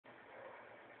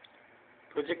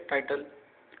Project title: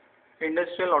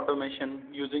 Industrial Automation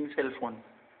using cell phone.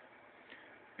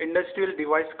 Industrial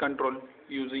device control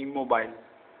using mobile.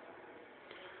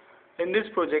 In this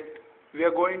project, we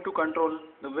are going to control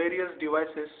the various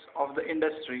devices of the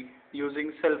industry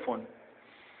using cell phone.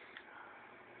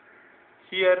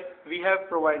 Here we have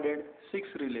provided 6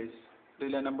 relays.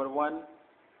 Relay number 1,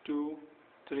 2,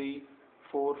 3,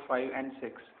 4, 5 and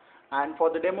 6. And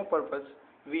for the demo purpose,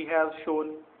 we have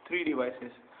shown 3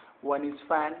 devices. One is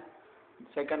fan,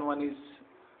 second one is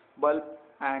bulb,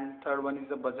 and third one is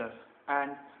the buzzer.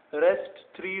 And the rest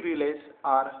 3 relays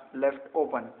are left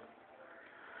open.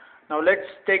 Now let's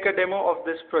take a demo of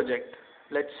this project.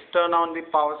 Let's turn on the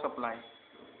power supply.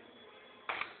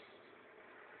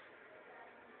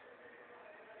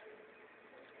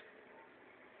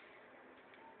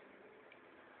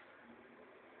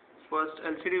 First,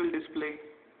 LCD will display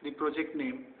the project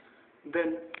name.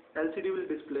 Then LCD will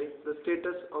display the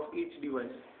status of each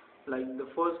device, like the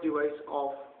first device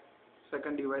off,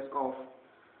 second device off.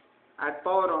 At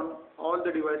power on, all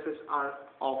the devices are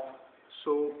off.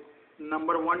 So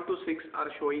number 1 to 6 are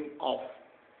showing off.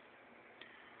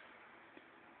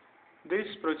 In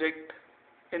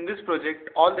this project,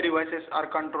 all the devices are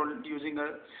controlled using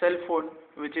a cell phone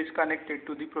which is connected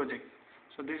to the project.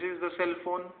 So this is the cell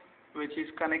phone which is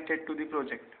connected to the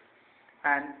project.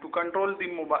 And to control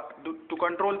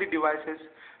the devices,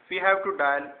 we have to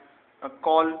dial a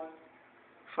call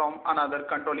from another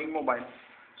controlling mobile.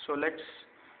 So let's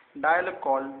dial a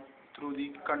call through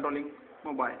the controlling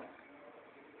mobile.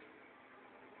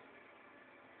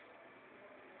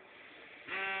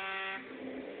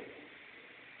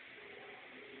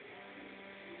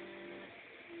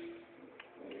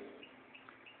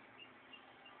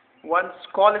 Once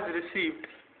call is received,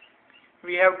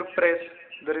 we have to press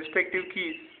the respective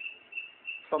keys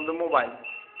from the mobile.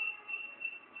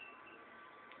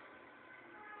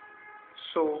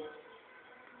 So,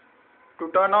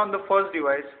 to turn on the first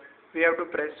device, we have to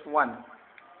press 1.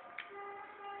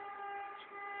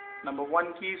 Number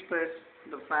 1 key is pressed,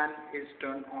 the fan is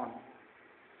turned on.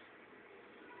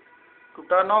 To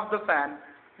turn off the fan,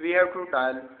 we have to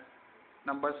dial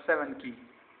number 7 key.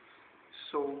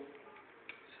 So,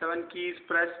 7 key is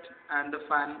pressed and the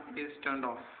fan is turned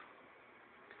off.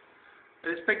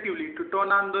 Respectively, to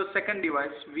turn on the second device,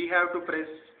 we have to press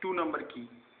 2 number key.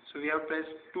 So we have pressed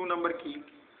 2 number key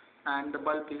and the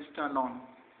bulb is turned on.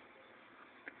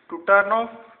 To turn off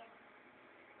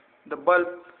the bulb,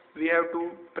 we have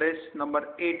to press number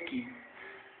 8 key.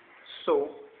 So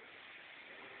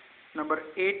number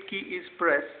 8 key is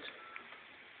pressed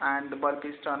and the bulb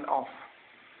is turned off.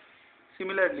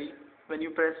 Similarly, when you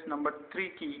press number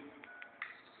 3 key,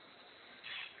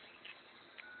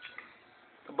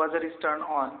 the buzzer is turned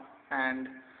on, and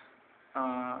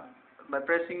by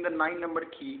pressing the 9 number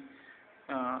key,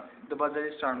 the buzzer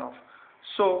is turned off.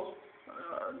 So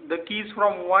the keys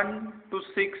from 1 to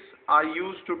 6 are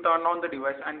used to turn on the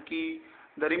device, and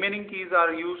the remaining keys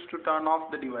are used to turn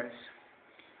off the device.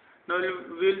 Now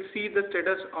we'll see the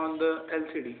status on the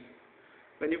LCD.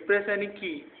 When you press any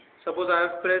key, suppose I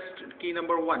have pressed key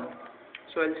number 1.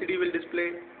 So LCD will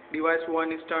display device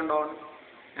 1 is turned on,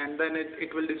 and then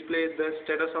it will display the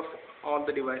status of all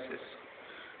the devices.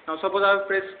 Now suppose I have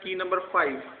pressed key number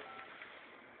 5.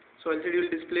 So LCD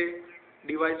will display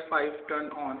device 5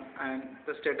 turned on and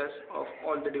the status of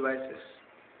all the devices.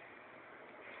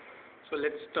 So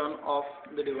let's turn off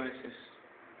the devices.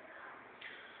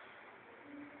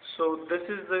 So this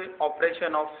is the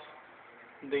operation of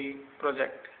the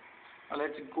project. Now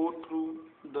let's go through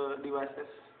the devices.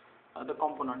 The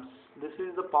components. This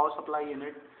is the power supply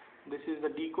unit, this is the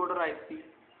decoder IC,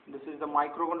 this is the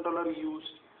microcontroller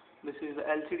used, this is the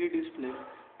LCD display,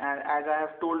 and as I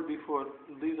have told before,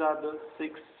 these are the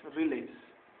 6 relays.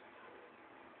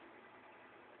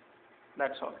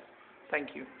 That's all.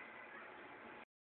 Thank you.